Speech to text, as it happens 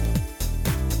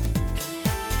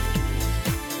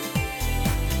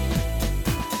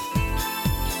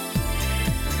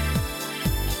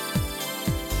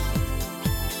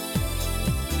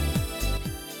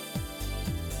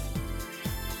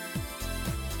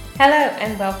Hello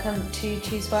and welcome to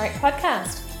Choose Warwick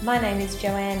podcast. My name is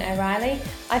Joanne O'Reilly.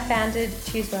 I founded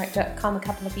ChooseWarwick.com a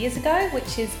couple of years ago,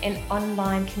 which is an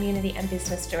online community and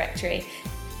business directory.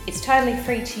 It's totally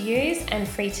free to use and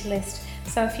free to list.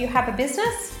 So if you have a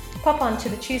business, pop on to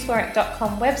the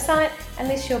ChooseWarwick.com website and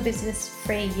list your business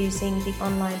free using the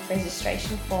online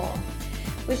registration form.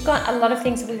 We've got a lot of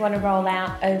things that we want to roll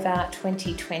out over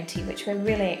 2020, which we're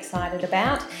really excited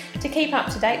about. To keep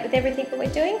up to date with everything that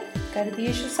we're doing, go to the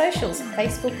usual socials,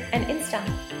 Facebook and Insta.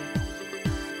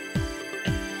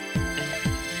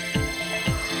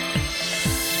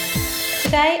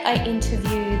 Today I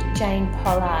interviewed Jane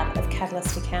Pollard of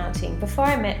Catalyst Accounting. Before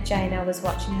I met Jane, I was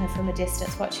watching her from a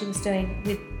distance, what she was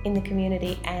doing in the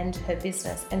community and her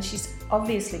business, and she's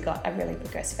obviously got a really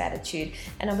progressive attitude,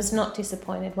 and I was not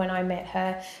disappointed when I met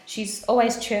her. She's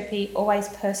always chirpy, always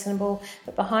personable,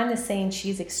 but behind the scenes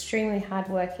she's extremely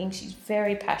hardworking. She's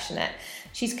very passionate.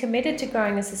 She's committed to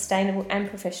growing a sustainable and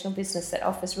professional business that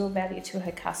offers real value to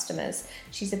her customers.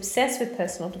 She's obsessed with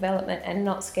personal development and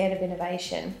not scared of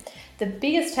innovation. The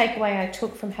biggest takeaway I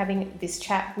took from having this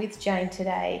chat with Jane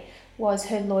today was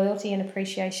her loyalty and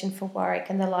appreciation for Warwick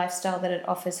and the lifestyle that it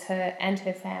offers her and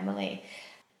her family.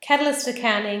 Catalyst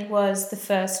Accounting was the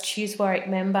first Choose Warwick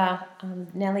member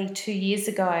nearly 2 years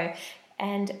ago,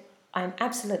 and I'm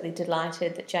absolutely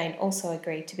delighted that Jane also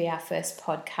agreed to be our first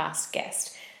podcast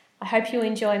guest. I hope you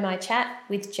enjoy my chat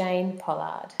with Jane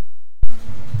Pollard.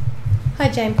 Hi,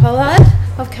 Jane Pollard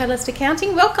of Catalyst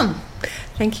Accounting. Welcome.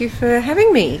 Thank you for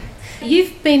having me.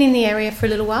 You've been in the area for a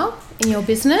little while in your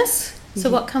business. So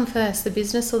what come first, the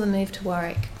business or the move to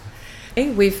Warwick?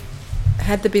 We've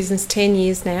had the business 10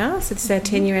 years now, so this is our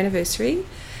 10-year anniversary,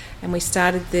 and we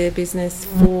started the business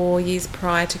 4 years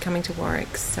prior to coming to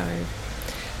Warwick.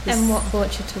 And what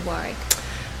brought you to Warwick?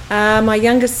 My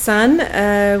youngest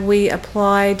son, we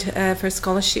applied for a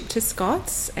scholarship to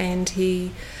Scots, and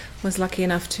he was lucky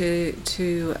enough to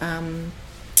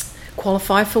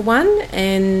qualify for one,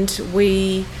 and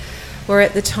we were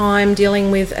at the time dealing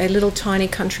with a little tiny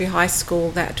country high school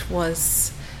that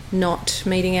was not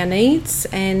meeting our needs,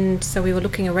 and so we were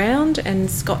looking around and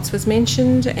Scots was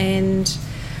mentioned, and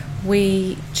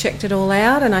we checked it all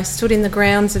out, and I stood in the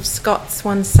grounds of Scots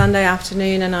one Sunday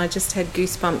afternoon and I just had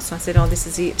goosebumps. I said, oh, this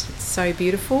is it. It's so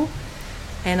beautiful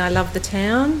and I love the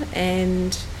town,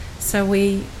 and so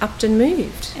we upped and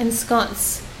moved. And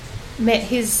Scots met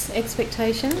his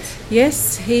expectations?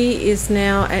 Yes, he is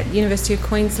now at University of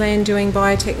Queensland doing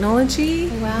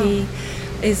biotechnology. Wow. He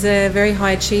is a very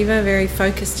high achiever, very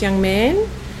focused young man.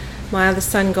 My other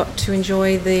son got to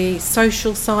enjoy the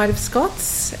social side of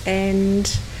Scots, and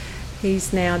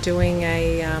he's now doing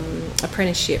a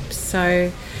apprenticeship.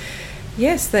 So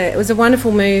yes, it was a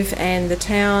wonderful move, and the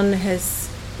town has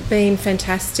been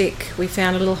fantastic. We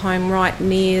found a little home right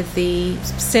near the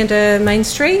centre main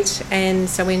street, and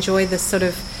so we enjoy the sort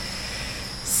of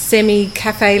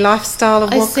semi-cafe lifestyle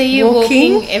of I see you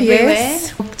walking everywhere.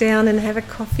 Yes, walk down and have a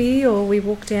coffee, or we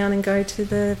walk down and go to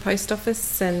the post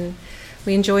office, and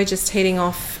we enjoy just heading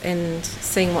off and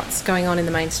seeing what's going on in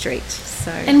the main street.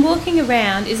 And walking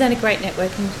around, is that a great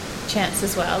networking chance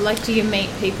as well? Like, do you meet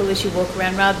people as you walk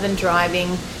around rather than driving,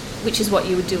 which is what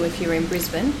you would do if you were in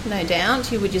Brisbane, no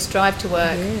doubt? You would just drive to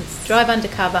work, yes, drive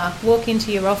undercover, walk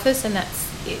into your office, and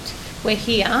that's it. We're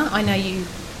here. I know you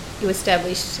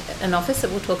established an office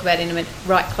that we'll talk about in a minute,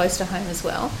 right close to home as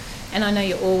well. And I know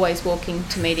you're always walking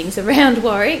to meetings around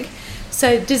Warwick.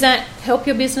 So does that help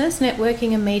your business,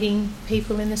 networking and meeting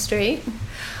people in the street?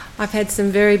 I've had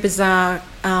some very bizarre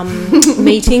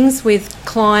meetings with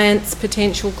clients,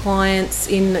 potential clients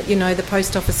in, the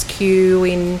post office queue,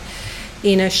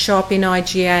 in a shop in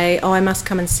IGA. Oh, I must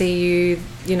come and see you.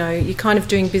 You're kind of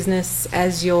doing business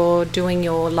as you're doing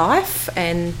your life,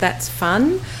 and that's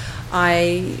fun.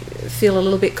 I feel a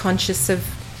little bit conscious of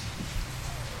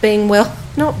being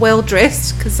not well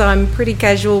dressed, because I'm pretty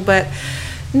casual, but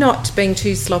not being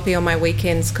too sloppy on my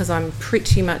weekends, because I'm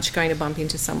pretty much going to bump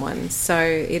into someone. So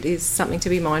it is something to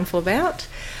be mindful about.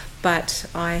 But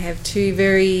I have two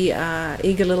very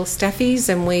eager little staffies,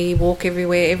 and we walk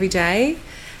everywhere every day,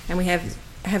 and we have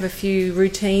a few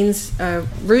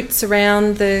routes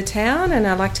around the town, and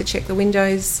I like to check the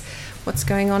windows, what's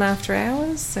going on after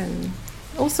hours, and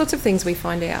all sorts of things we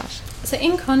find out. So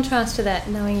in contrast to that,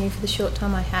 knowing you for the short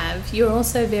time I have, you're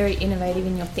also very innovative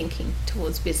in your thinking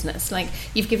towards business. Like,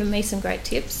 you've given me some great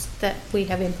tips that we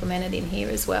have implemented in here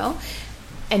as well,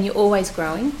 and you're always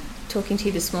growing. Talking to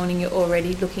you this morning, you're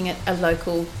already looking at a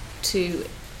local to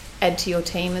add to your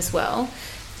team as well.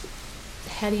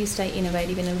 How do you stay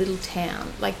innovative in a little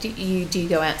town? Like, do you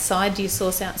go outside? Do you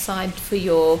source outside for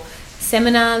your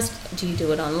seminars? Do you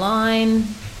do it online?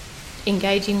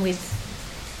 engaging with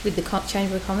the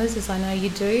Chamber of Commerce, as I know you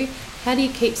do, how do you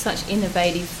keep such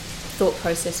innovative thought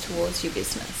process towards your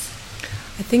business?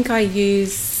 I think I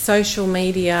use social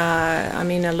media. I'm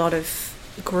in a lot of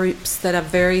groups that are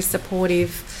very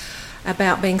supportive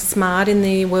about being smart in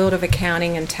the world of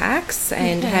accounting and tax,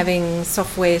 and having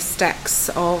software stacks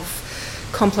of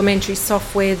complementary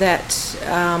software that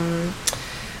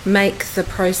make the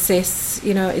process,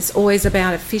 it's always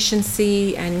about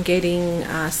efficiency and getting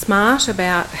smart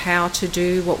about how to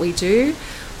do what we do.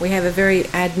 We have a very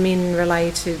admin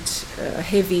related,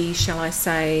 heavy, shall I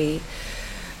say,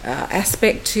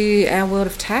 aspect to our world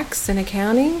of tax and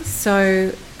accounting,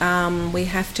 so we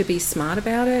have to be smart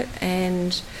about it.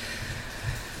 And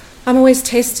I'm always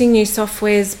testing new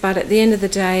softwares, but at the end of the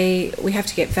day we have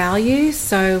to get value,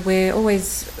 so we're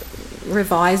always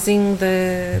revising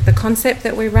the concept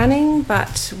that we're running.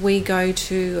 But we go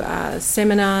to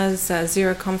seminars,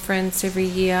 Xero conference every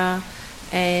year,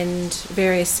 and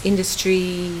various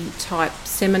industry type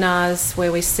seminars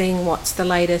where we're seeing what's the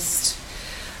latest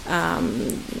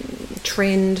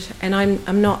trend. And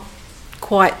I'm not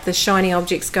quite the shiny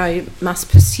objects go must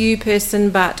pursue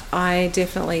person, but I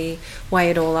definitely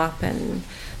weigh it all up and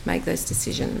make those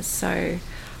decisions. So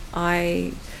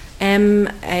I am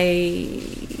a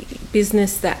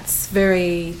business that's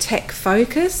very tech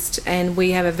focused, and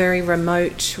we have a very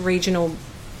remote regional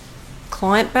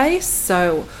client base,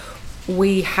 so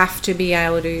we have to be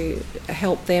able to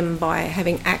help them by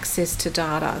having access to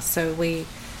data. So we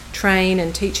train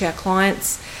and teach our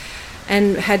clients,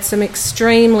 and had some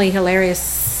extremely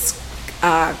hilarious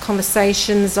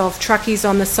conversations of truckies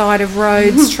on the side of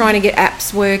roads trying to get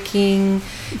apps working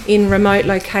in remote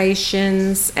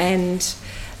locations. And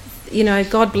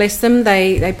God bless them,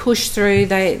 they push through,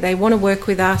 they want to work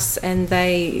with us, and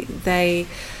they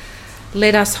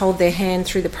let us hold their hand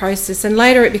through the process. And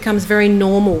later it becomes very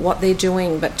normal what they're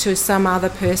doing, but to some other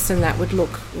person that would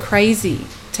look crazy,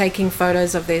 taking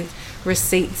photos of their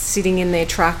receipts sitting in their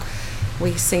truck.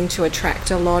 We seem to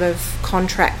attract a lot of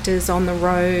contractors on the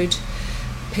road,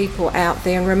 people out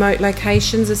there in remote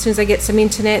locations. As soon as they get some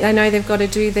internet, they know they've got to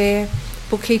do their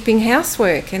bookkeeping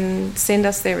housework and send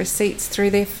us their receipts through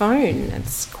their phone.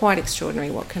 It's quite extraordinary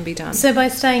what can be done. So by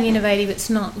staying innovative, it's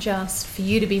not just for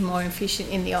you to be more efficient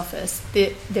in the office.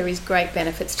 There is great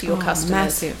benefits to your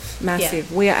customers. Massive.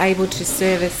 Yeah. We are able to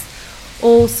service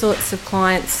all sorts of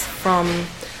clients from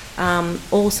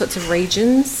all sorts of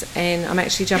regions, and I'm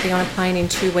actually jumping on a plane in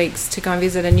 2 weeks to go and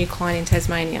visit a new client in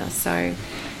Tasmania. So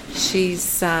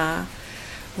she's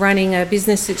running a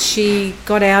business that she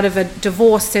got out of a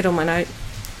divorce settlement.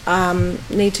 I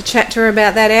need to chat to her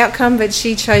about that outcome, but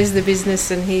she chose the business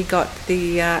and he got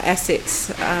the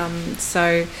assets.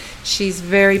 So she's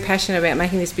very passionate about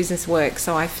making this business work.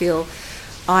 So I feel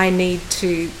I need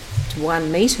to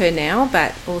meet her now,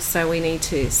 but also we need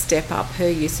to step up her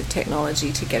use of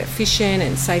technology to get efficient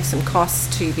and save some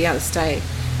costs to be able to stay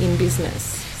in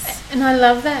business. And I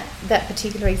love that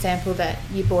particular example that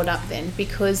you brought up then,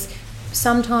 because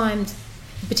sometimes,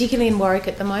 particularly in Warwick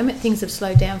at the moment, things have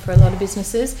slowed down for a lot of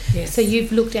businesses. Yes. So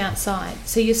you've looked outside.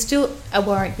 So you're still a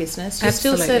Warwick business. You're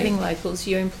Absolutely. Still serving locals.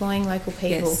 You're employing local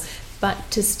people. Yes.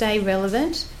 But to stay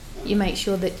relevant, you make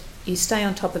sure that you stay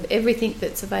on top of everything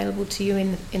that's available to you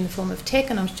in the form of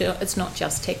tech. And I'm sure it's not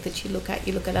just tech that you look at.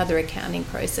 You look at other accounting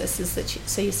processes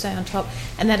so you stay on top.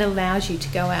 And that allows you to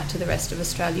go out to the rest of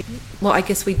Australia. Well, I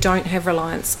guess we don't have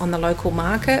reliance on the local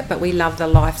market, but we love the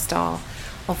lifestyle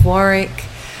of Warwick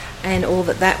and all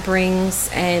that brings.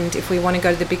 And if we want to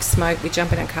go to the Big Smoke, we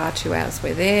jump in a car, 2 hours,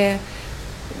 we're there.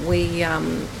 We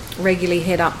regularly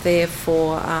head up there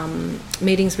for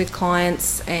meetings with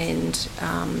clients and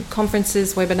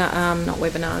conferences, not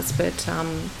webinars, but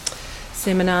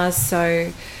seminars.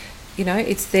 So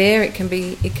it's there. It can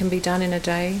be done in a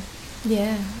day.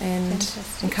 Yeah, and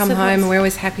fantastic. Come home. And we're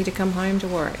always happy to come home to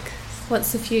Warwick.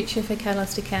 What's the future for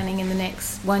Catalyst Accounting in the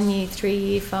next 1 year, 3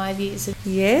 year, 5 years?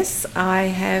 Yes, I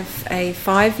have a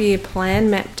 5-year plan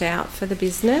mapped out for the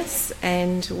business,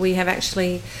 and we have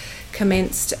actually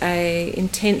commenced a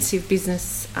intensive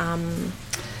business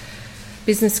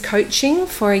coaching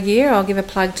for a year. I'll give a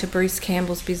plug to Bruce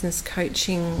Campbell's business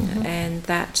coaching, and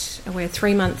that we're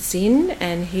 3 months in,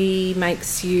 and he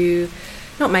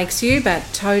but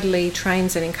totally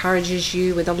trains and encourages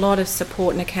you with a lot of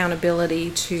support and accountability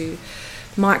to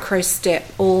micro step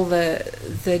all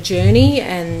the journey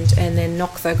and then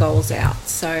knock the goals out.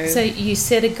 So you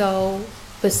set a goal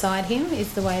beside him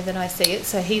is the way that I see it.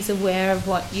 So he's aware of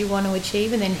what you want to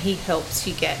achieve, and then he helps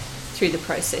you get through the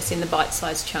process in the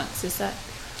bite-sized chunks. Is that?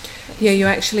 Yeah, you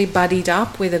actually buddied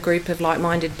up with a group of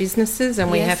like-minded businesses, and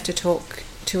we have to talk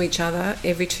to each other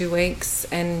every 2 weeks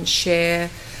and share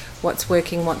what's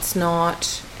working, what's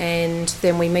not, and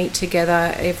then we meet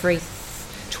together every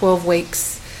 12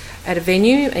 weeks at a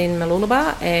venue in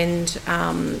Mooloolaba, and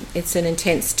it's an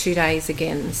intense 2 days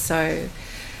again. So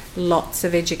lots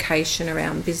of education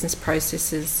around business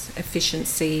processes,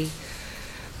 efficiency,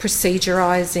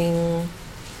 procedurising,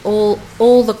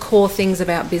 all the core things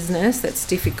about business that's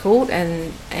difficult,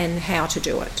 and how to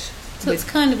do it. So it's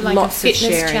kind of like a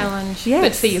fitness challenge, yes,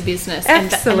 but for your business.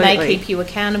 Absolutely. And they keep you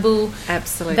accountable.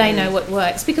 Absolutely. They know what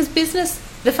works. Because business,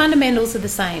 the fundamentals are the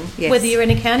same. Yes. Whether you're an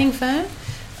accounting firm,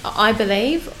 I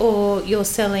believe, or you're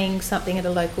selling something at a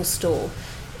local store.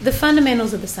 The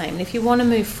fundamentals are the same. And if you want to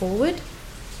move forward,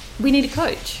 we need a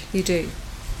coach. You do.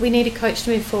 We need a coach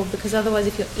to move forward, because otherwise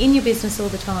if you're in your business all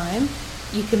the time,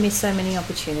 you can miss so many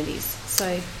opportunities.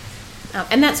 So,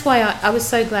 and that's why I was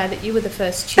so glad that you were the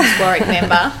first Choose Warwick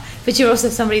member, but you're also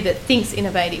somebody that thinks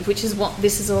innovative, which is what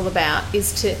this is all about,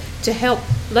 is to help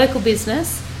local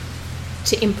business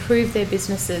to improve their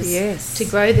businesses, yes, to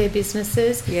grow their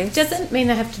businesses. Yes. Doesn't mean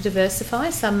they have to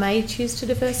diversify. Some may choose to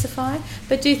diversify,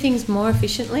 but do things more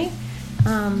efficiently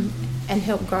and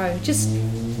help grow. Just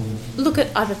look at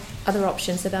other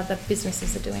options that other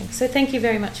businesses are doing. So thank you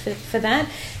very much for that.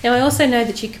 Now, I also know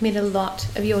that you commit a lot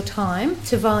of your time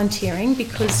to volunteering,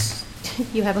 because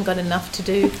you haven't got enough to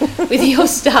do with your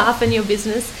staff and your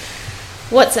business.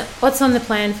 What's on the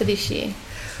plan for this year?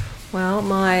 Well,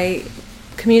 my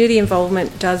community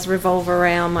involvement does revolve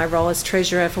around my role as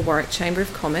Treasurer for Warwick Chamber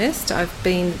of Commerce. I've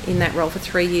been in that role for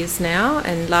 3 years now,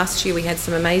 and last year we had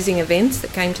some amazing events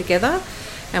that came together,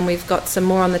 and we've got some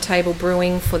more on the table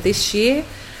brewing for this year.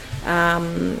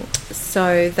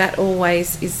 So that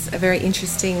always is a very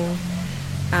interesting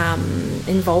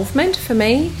involvement for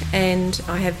me, and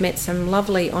I have met some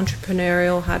lovely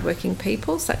entrepreneurial, hardworking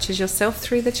people such as yourself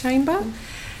through the Chamber,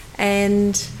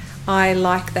 and I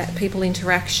like that people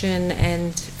interaction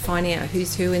and finding out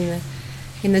who's who in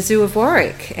the Zoo of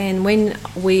Warwick. And when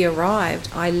we arrived,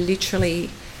 I literally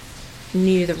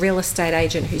knew the real estate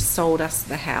agent who sold us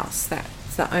the house.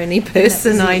 That's the only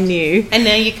person I knew. And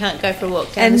now you can't go for a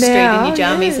walk down the street in your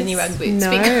jammies and your Ugg boots.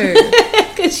 No,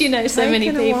 because you know so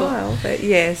many people. But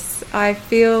yes, I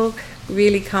feel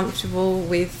really comfortable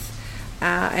with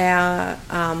our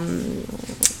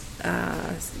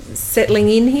settling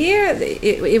in here.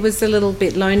 It was a little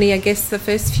bit lonely, I guess, the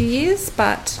first few years,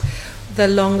 but the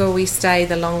longer we stay,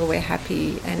 the longer we're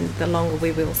happy, and the longer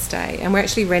we will stay. And we're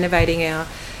actually renovating our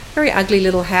very ugly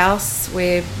little house.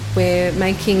 We're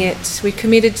making it, we're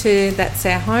committed to, that's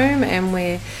our home, and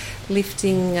we're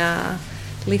lifting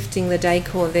the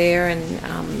decor there,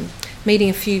 and meeting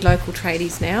a few local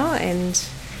tradies now, and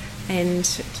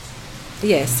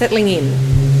yeah, settling in.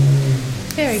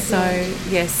 Very good. So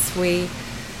yes, we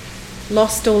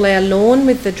lost all our lawn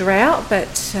with the drought,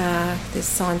 but there's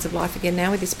signs of life again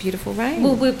now with this beautiful rain.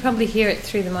 Well, we'll probably hear it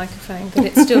through the microphone, but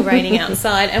it's still raining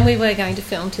outside, and we were going to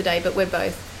film today, but we're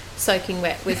both soaking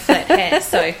wet with flat hair,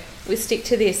 so we'll stick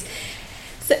to this.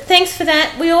 So thanks for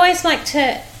that. We always like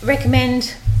to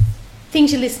recommend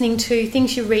things you're listening to,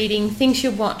 things you're reading, things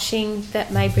you're watching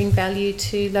that may bring value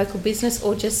to local business,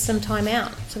 or just some time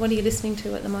out. So what are you listening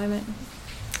to at the moment?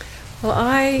 Well,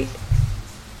 I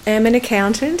am an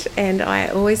accountant, and I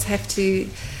always have to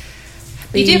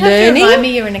be learning. You do learning. have to remind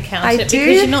me you're an accountant,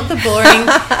 because you're not the boring,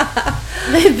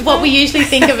 what we usually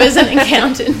think of as an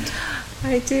accountant.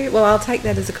 I do. Well, I'll take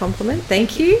that as a compliment.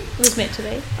 Thank you. It was meant to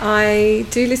be. I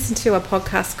do listen to a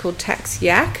podcast called Tax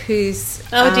Yak, who's...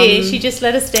 Oh dear, she just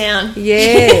let us down.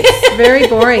 Yes, very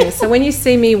boring. So when you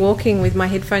see me walking with my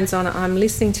headphones on, I'm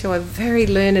listening to a very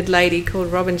learned lady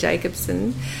called Robin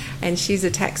Jacobson, and she's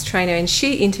a tax trainer, and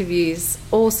she interviews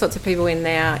all sorts of people in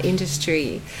our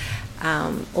industry,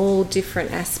 all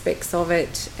different aspects of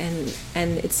it, and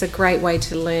it's a great way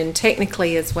to learn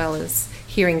technically as well as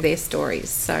hearing their stories.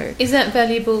 So is that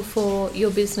valuable for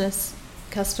your business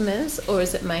customers, or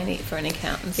is it mainly for an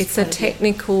accountant? It's a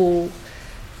technical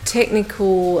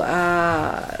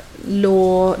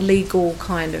law, legal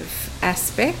kind of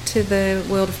aspect to the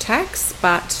world of tax,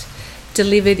 but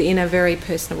delivered in a very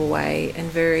personable way and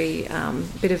very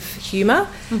bit of humour,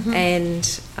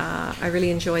 and I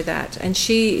really enjoy that. And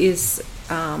she is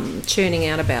churning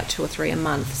out about 2 or 3 a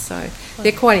month, so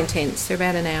they're quite intense. They're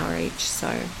about an hour each, so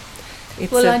I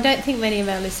don't think many of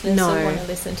our listeners will want to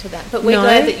listen to that, but we're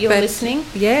glad that you're listening.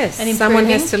 Yes, and someone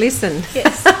has to listen.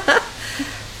 Yes.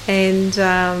 And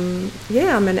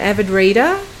I'm an avid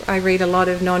reader. I read a lot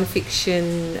of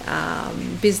non-fiction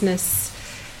business,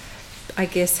 I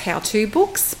guess, how-to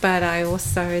books, but I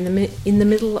also in the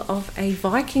middle of a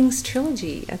Vikings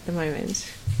trilogy at the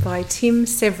moment by Tim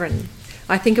Severin.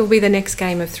 I think it'll be the next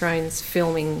Game of Thrones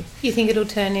filming. You think it'll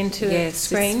turn into a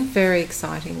screen? It's very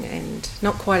exciting and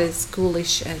not quite as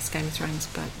ghoulish as Game of Thrones,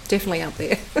 but definitely up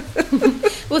there.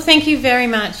 Well, thank you very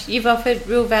much. You've offered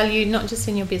real value, not just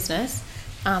in your business,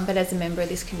 but as a member of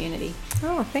this community.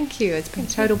 Oh, thank you. It's been a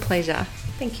total pleasure.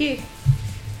 Thank you.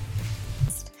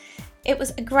 It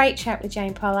was a great chat with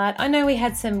Jane Pollard. I know we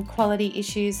had some quality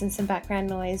issues and some background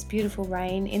noise, beautiful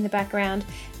rain in the background.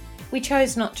 We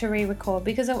chose not to re-record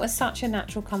because it was such a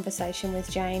natural conversation with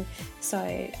Jane. So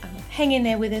hang in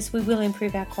there with us. We will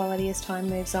improve our quality as time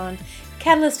moves on.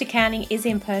 Catalyst Accounting is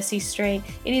in Percy Street.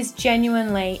 It is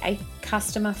genuinely a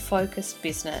customer-focused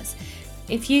business.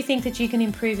 If you think that you can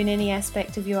improve in any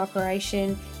aspect of your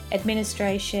operation,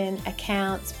 administration,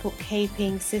 accounts,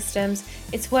 bookkeeping, systems,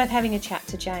 it's worth having a chat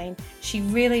to Jane. She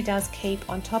really does keep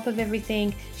on top of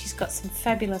everything. She's got some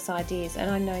fabulous ideas,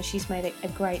 and I know she's made a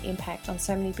great impact on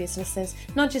so many businesses,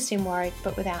 not just in Warwick,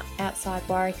 but outside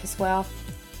Warwick as well.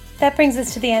 That brings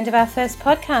us to the end of our first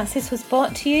podcast. This was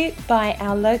brought to you by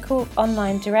our local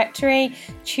online directory,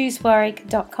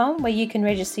 choosewarwick.com, where you can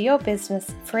register your business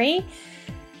free.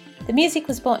 The music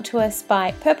was brought to us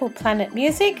by Purple Planet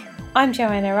Music. I'm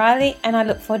Joanna Riley, and I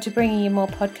look forward to bringing you more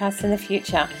podcasts in the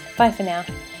future. Bye for now.